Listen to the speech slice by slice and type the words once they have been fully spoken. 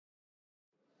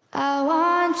I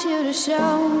want you to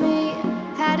show me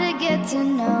how to get to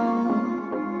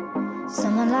know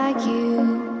someone like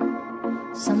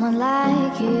you, someone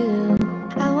like you.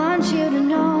 I want you to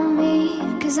know me,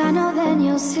 'cause I know then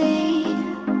you'll see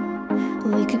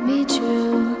we can be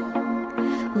true,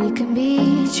 we can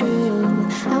be true.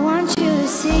 I want you to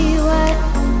see what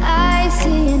I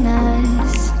see in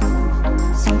us,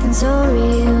 something so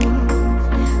real,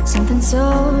 something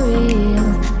so real.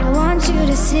 I want you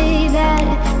to see that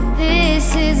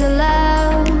this is a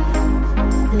love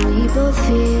that we both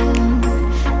feel,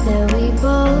 that we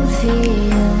both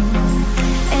feel.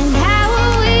 And how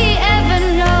will we ever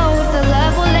know if the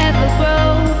love will ever grow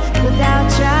without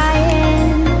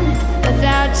trying,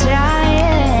 without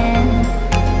trying?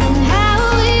 And how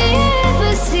will we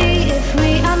ever see if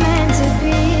we are meant to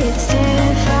be? It's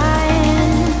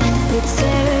terrifying, it's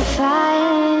terrifying.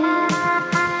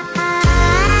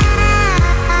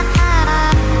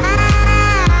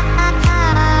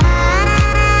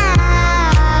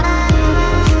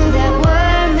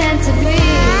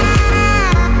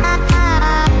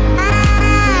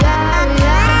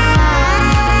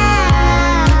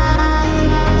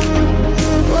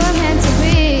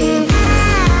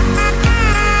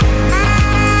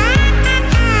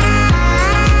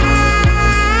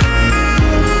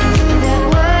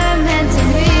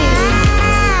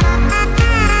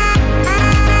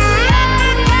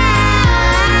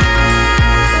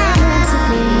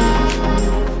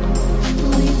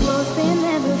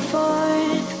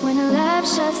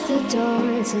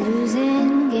 It's a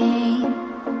losing game,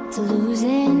 it's a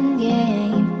losing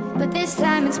game. But this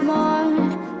time it's more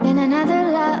than another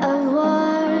lot of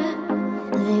war.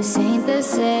 This ain't the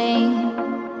same,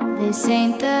 this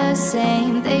ain't the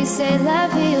same. They say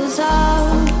love heals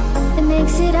all, it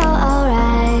makes it all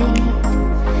alright.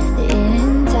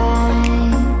 In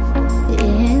time,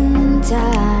 in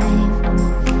time.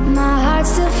 My heart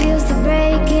still feels the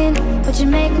breaking, but you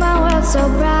make my world so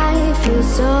bright. Feels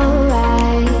so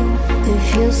right, it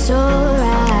feels so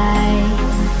right.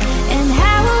 And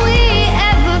how will we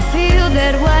ever feel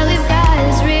that what we've got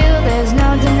is real? There's no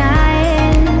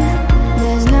denying,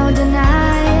 there's no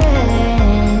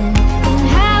denying. And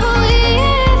how will we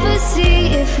ever see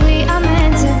if we are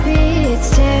meant to be? It's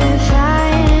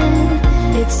terrifying,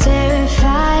 it's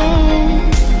terrifying.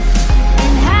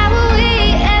 And how will we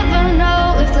ever know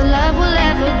if the love will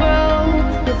ever grow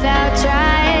without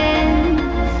trying,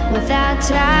 without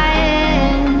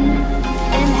trying?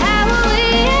 And how will we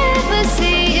ever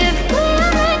see if we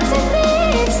are meant to be?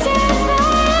 It's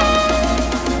terrifying,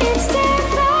 it's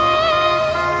terrifying.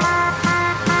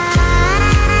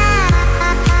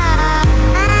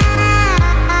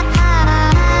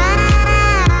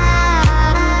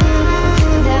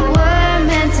 That we're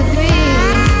meant to be.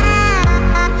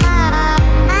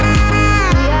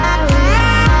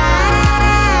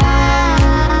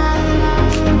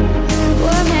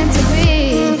 We're meant to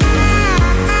be.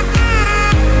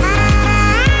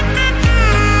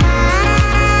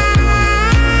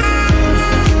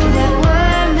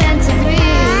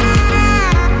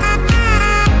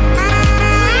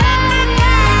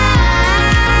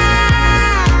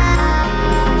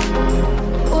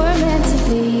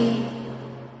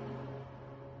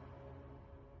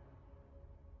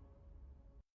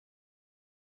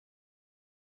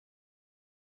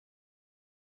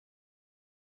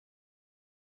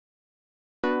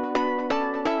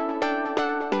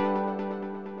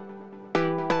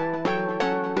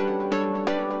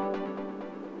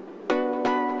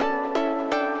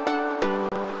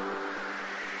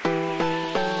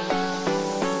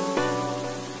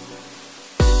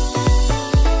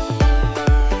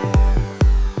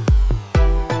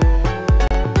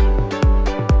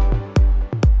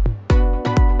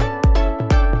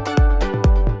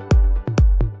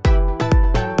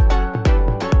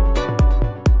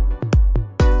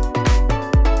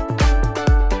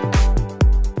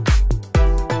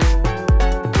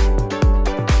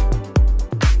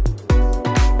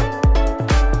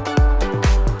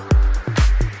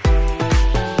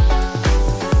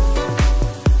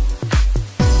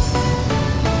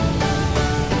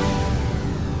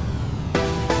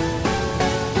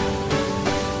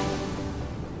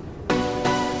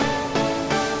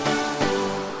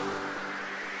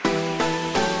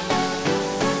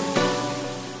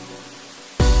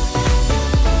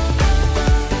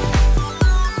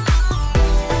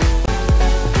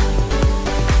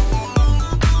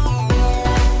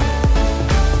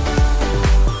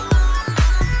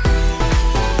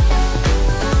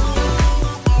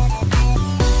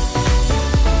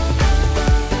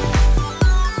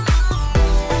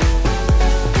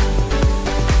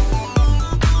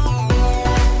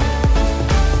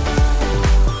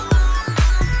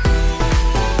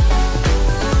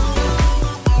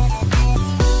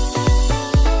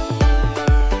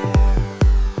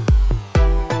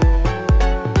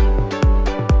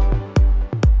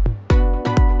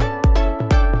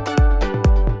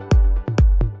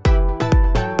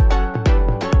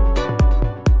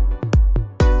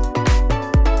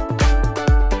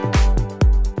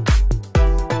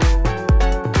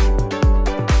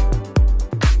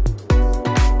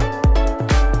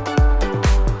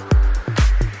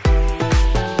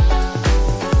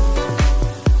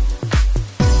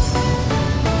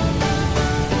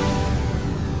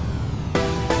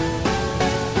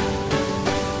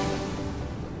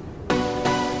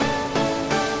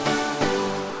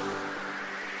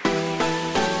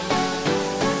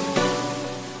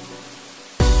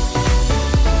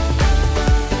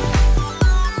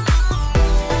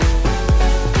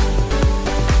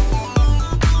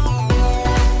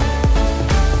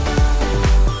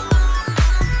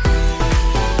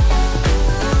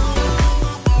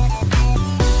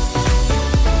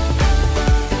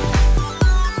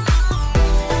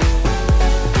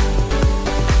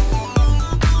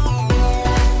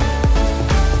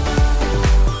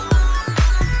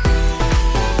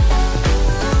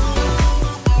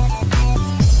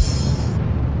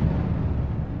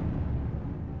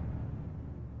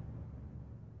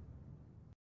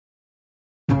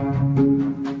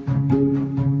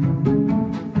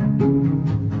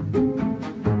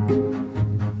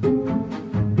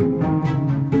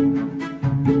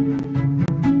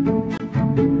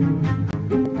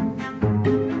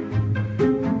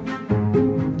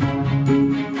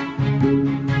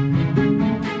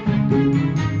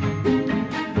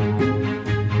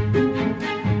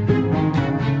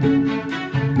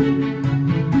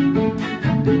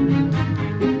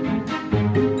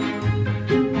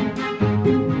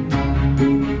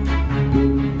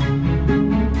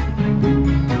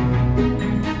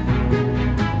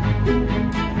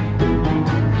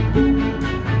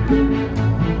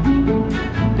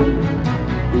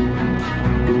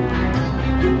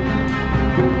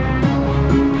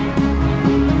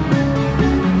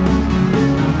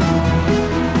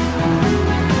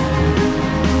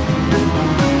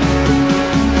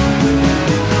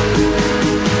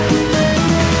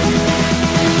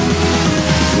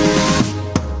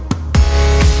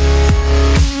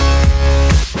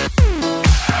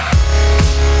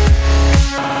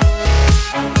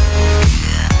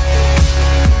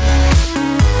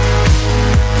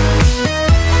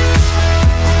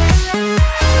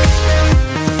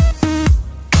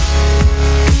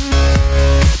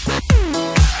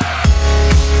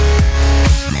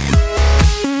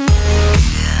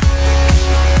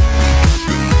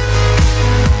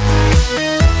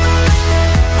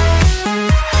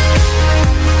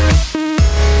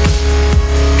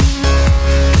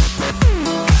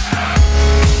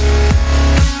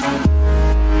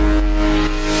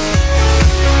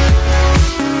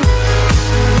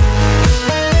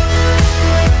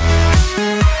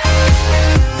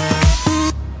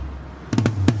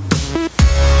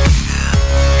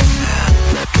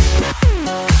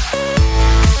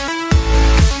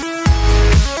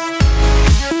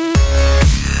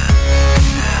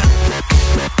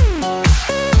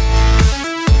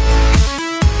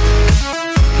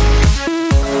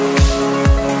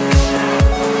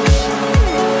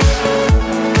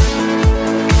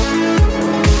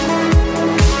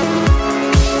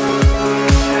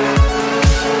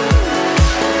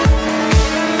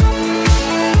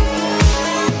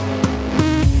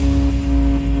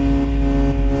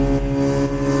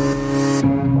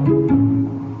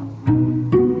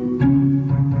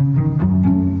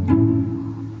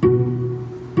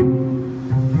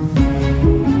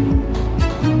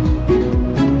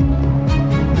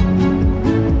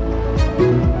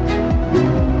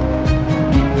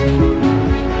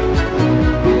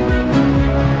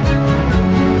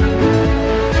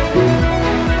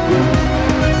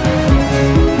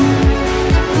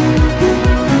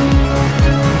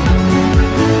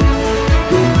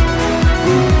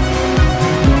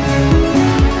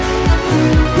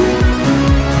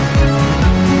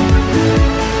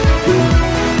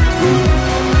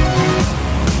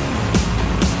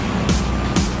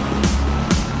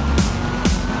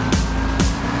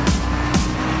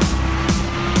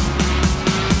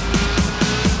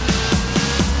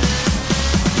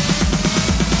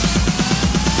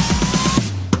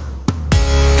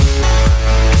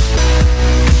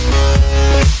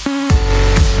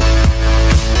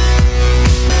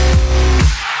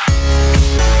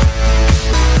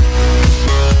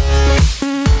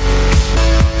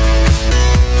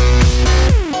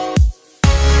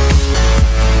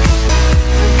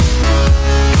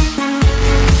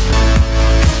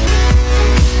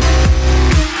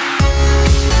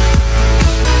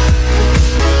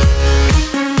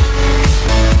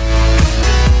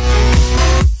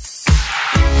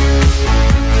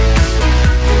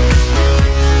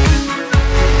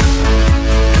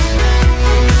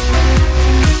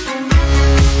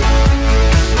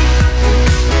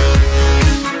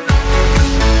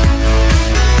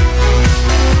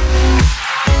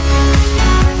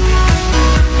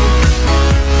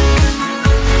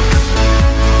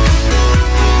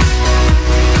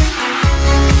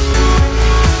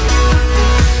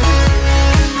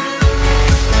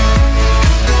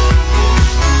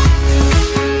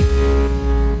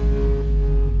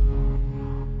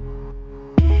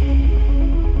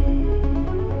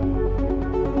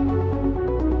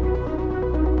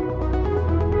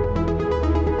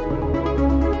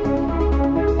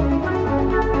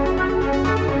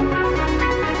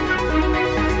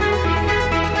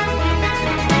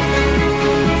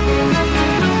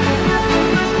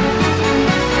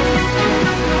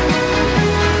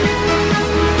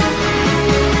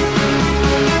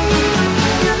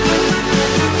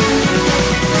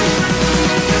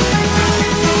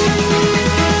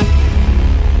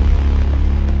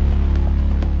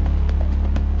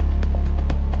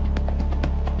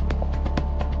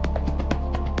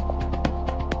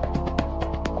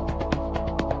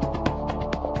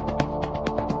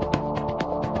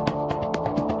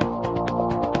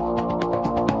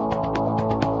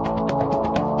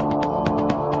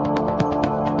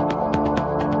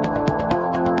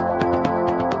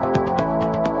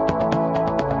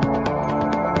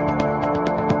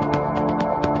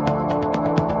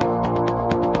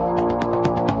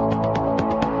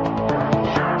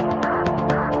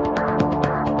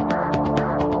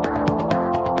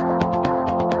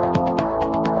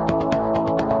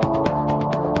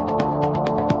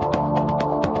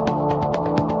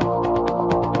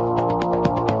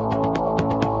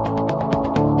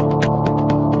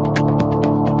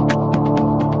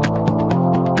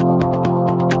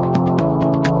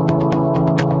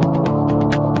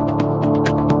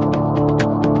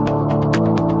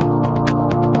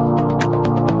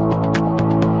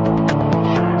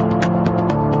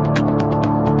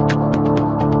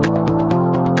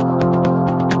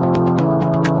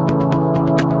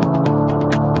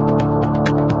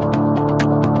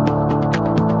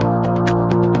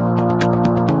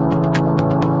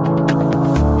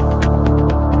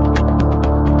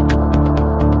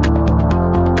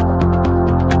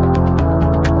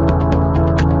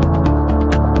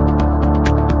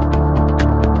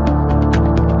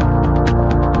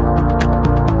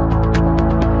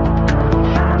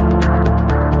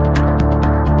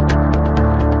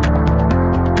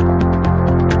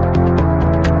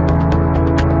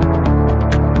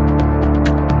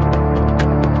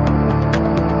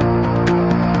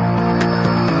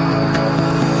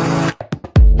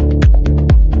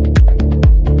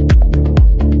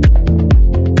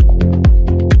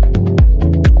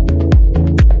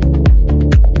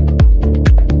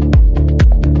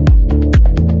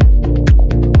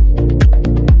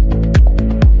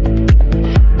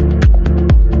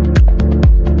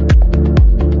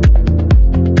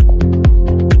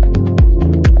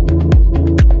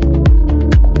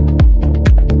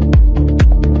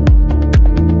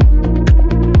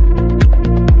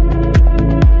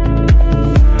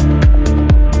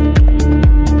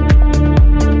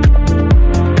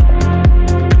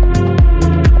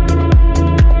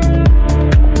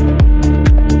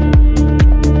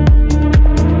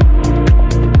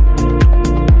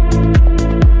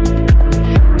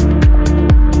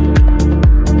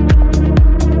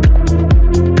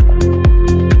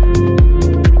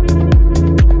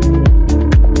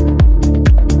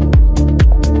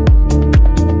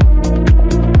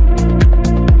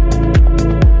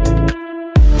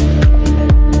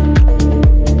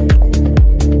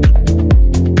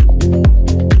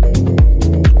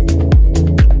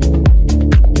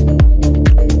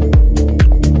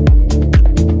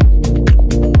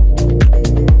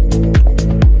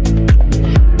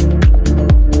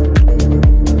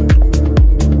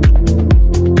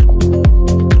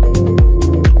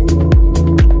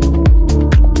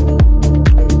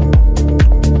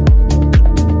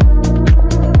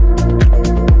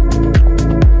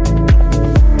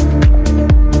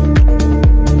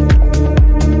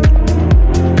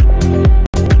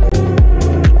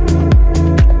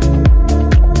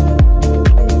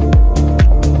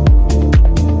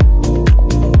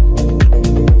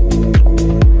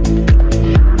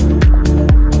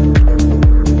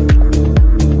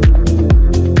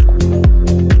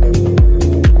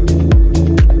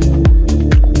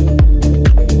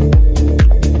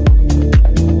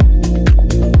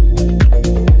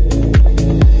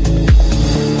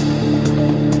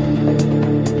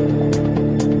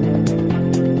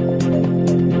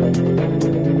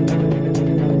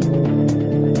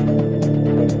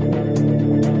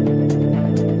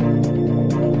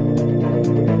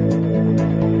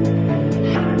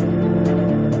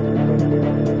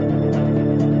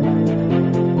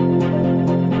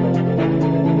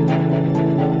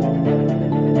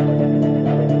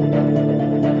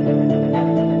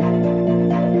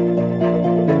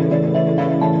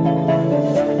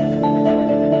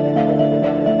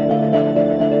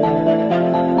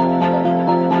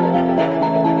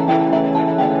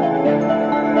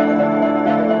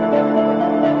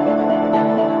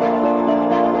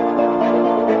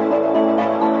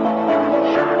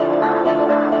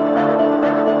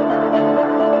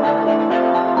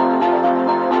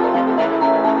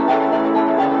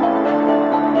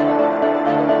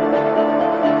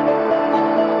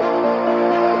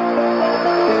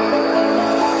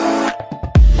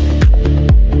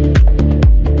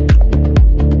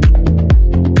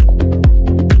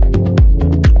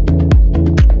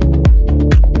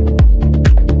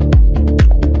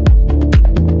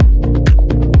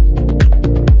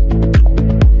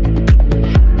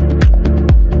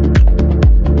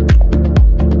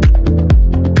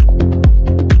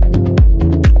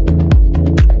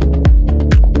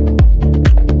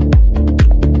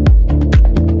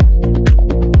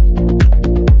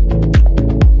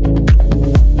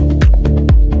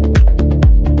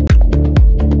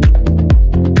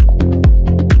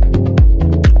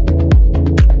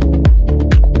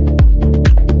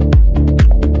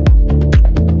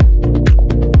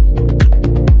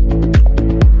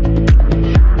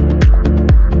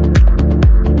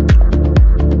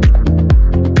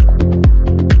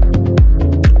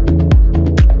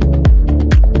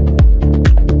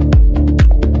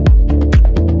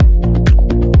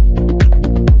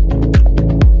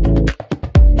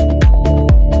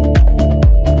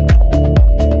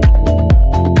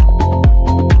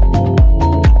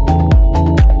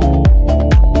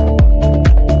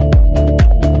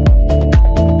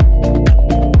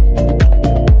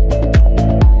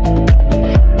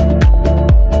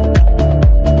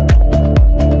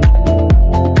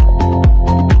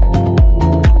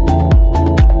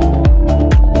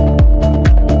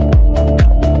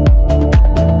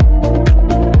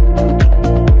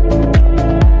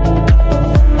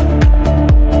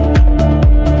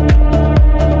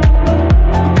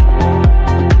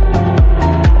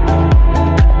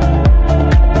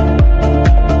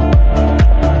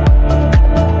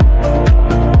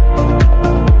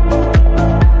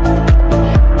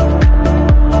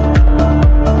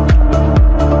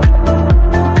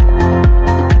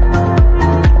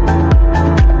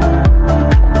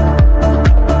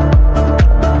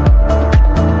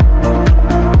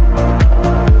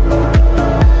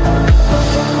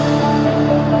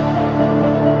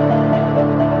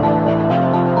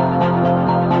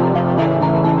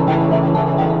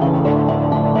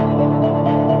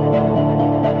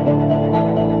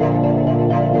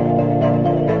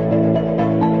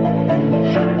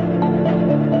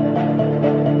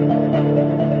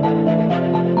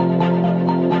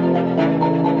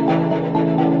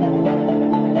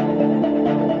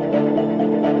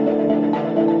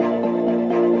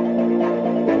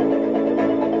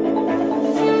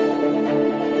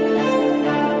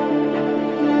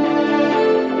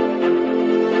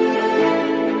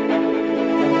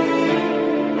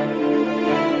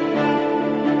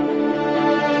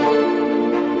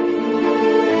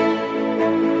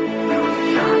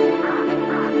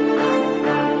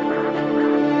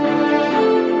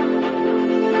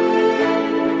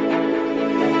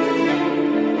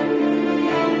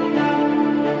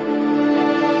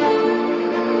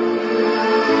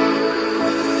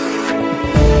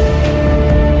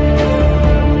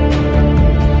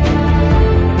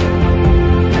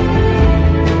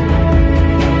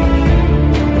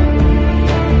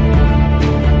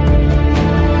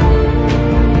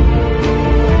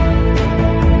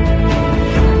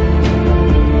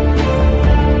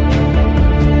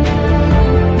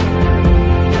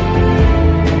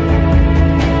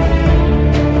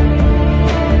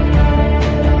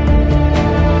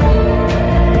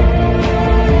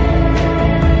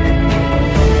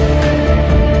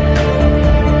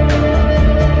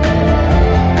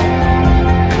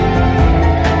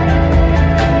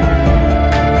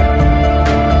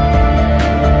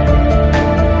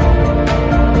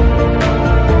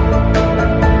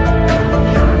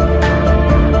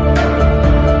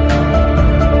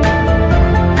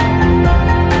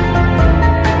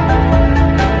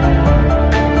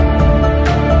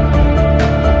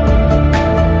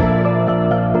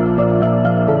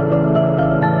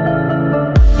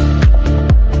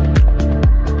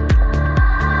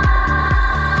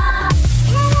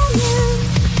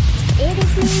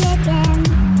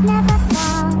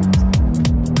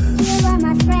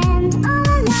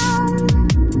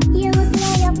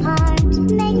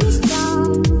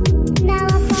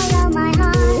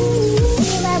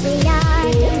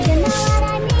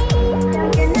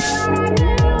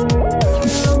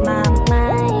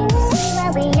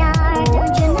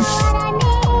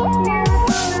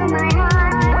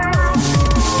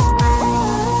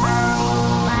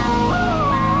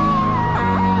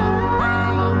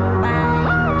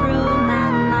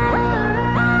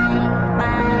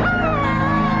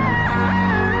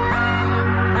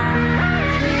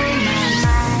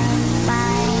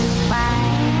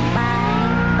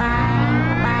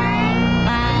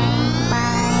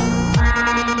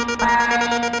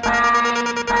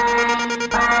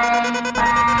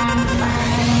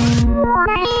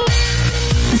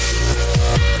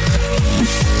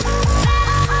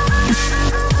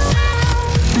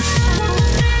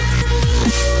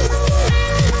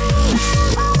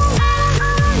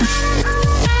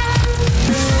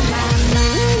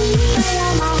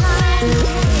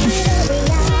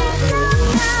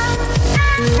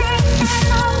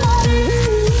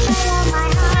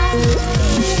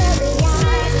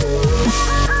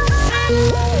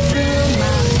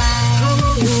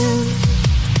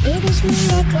 It was me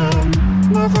again,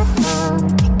 never thought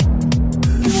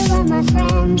you were my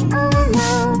friend all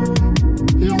alone.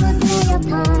 You would play your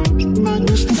part, make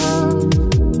me strong.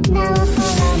 Now I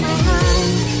follow my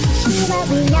heart, see where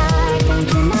we are, don't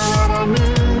you know what I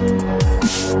mean?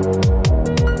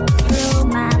 Through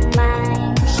my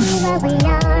mind, see where we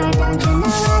are, don't you know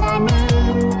what I mean?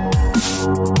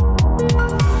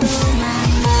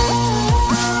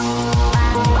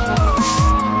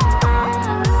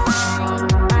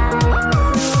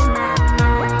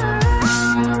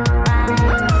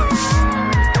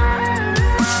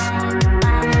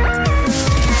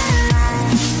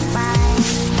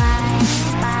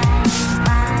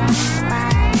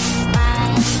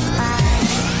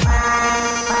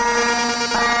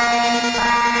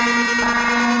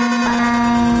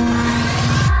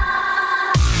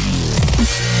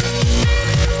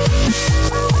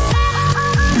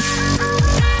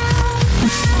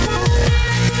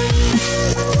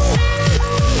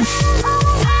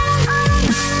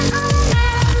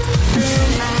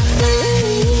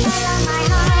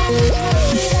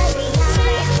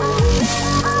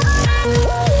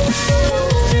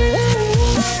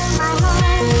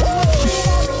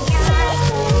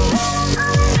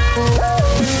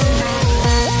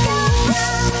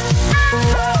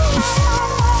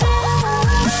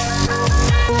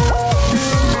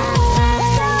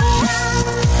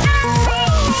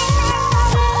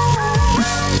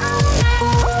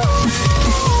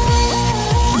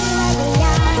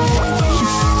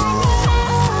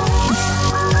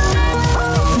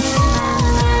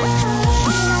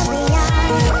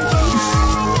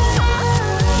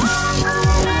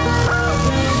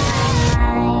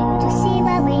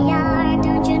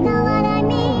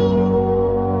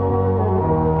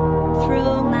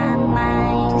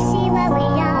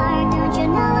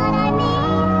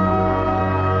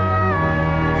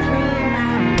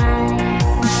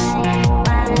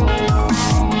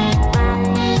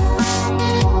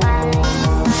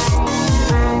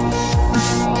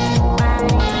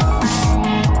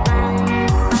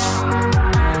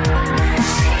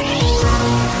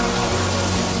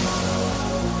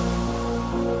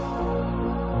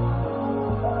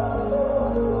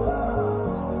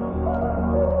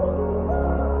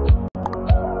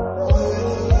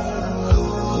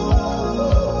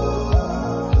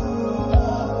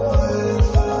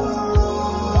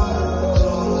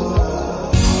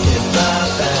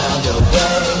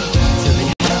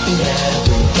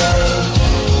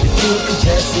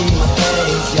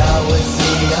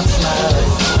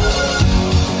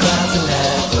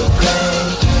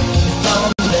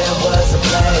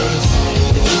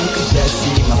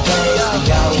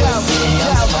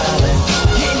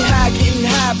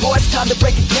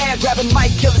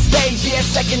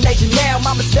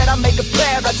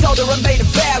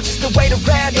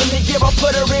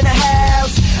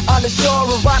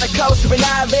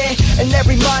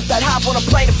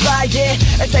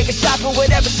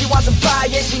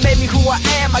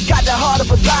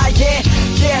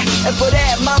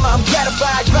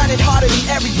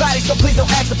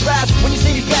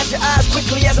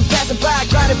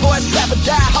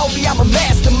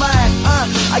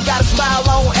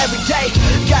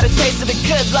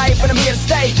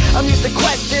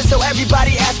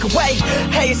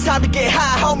 Time to get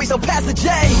high, homie, so pass the J.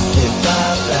 If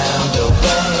I found a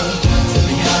way to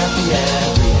be happy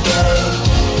every day,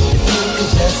 if you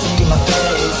could just see my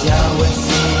face, y'all would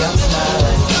see I'm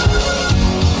smiling.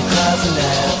 The clouds are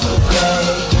never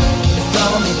gray. If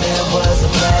only there was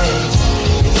a place.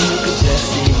 If you could just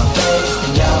see my face,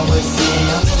 then y'all would see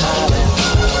I'm smiling.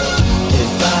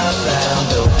 If I found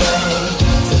a way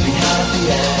to be happy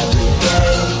every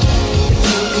day, if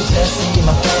you could just see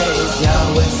my face,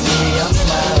 y'all would see I'm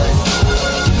smiling.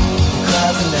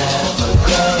 Never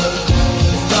gray.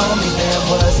 If only there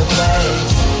was a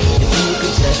place. If you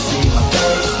could just see my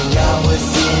face, then y'all would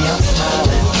see I'm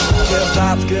smiling.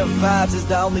 Good vibes is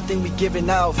the only thing we giving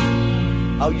off.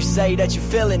 Oh, you say that you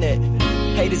feeling it.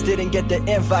 Haters didn't get the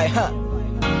invite, huh?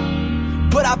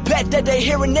 But I bet that they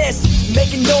hearing this,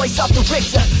 making noise off the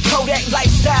Richter. Kodak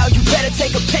lifestyle, you better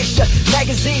take a picture.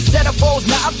 Magazine centerfolds,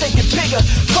 now I'm thinking bigger.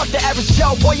 Fuck the average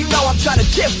Joe, boy, you know I'm trying to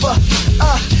differ.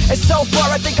 And so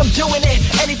far I think I'm doing it.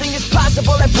 Anything is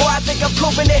possible, and boy, I think I'm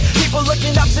proving it. People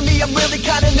looking up to me, I'm really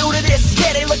kinda new to this.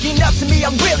 Yeah, they looking up to me,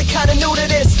 I'm really kinda new to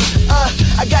this.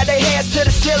 I got their hands to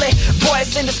the ceiling. Boy,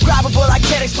 it's indescribable, I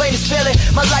can't explain this feeling.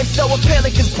 My life's so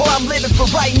appealing, cause boy, I'm living for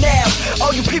right now.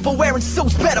 All you people wearing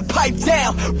suits better pipe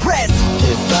down. Rest.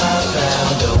 If I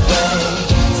found a way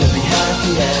to be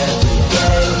happy every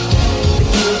day, if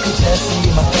you could just see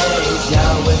my face,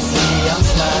 y'all would see I'm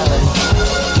smiling.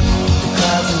 The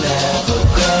clouds are never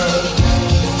gray.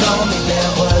 If only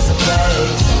there was a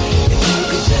place. If you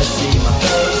could just see my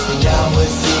face, then y'all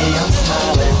would see I'm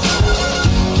smiling.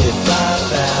 If I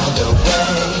found a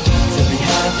way to be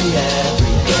happy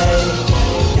every day.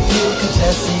 If you could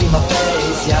just see my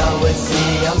face, y'all would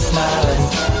see I'm smiling.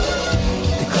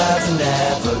 The clouds are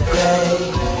never gray.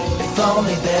 If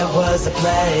only there was a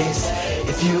place.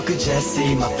 If you could just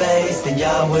see my face, then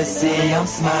y'all would see I'm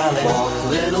smiling. Walk,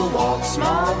 little walk,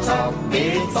 small talk,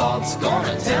 big thoughts.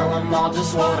 Gonna tell them all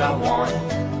just what I want.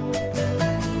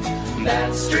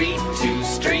 That street, 2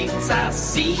 streets, I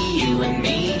see you and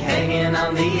me hanging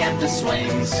on the empty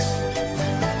swings.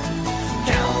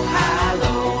 Count high,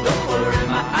 low, don't worry,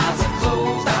 my eyes are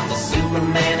closed. I'm the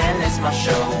Superman and it's my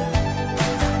show.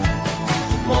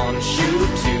 1 shoe,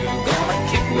 2, gonna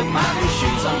kick with my new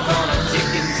shoes. I'm gonna kick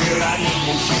until I need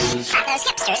new shoes. At those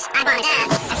hipsters, I wanna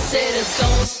dance. I said,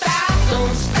 don't stop,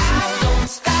 don't stop.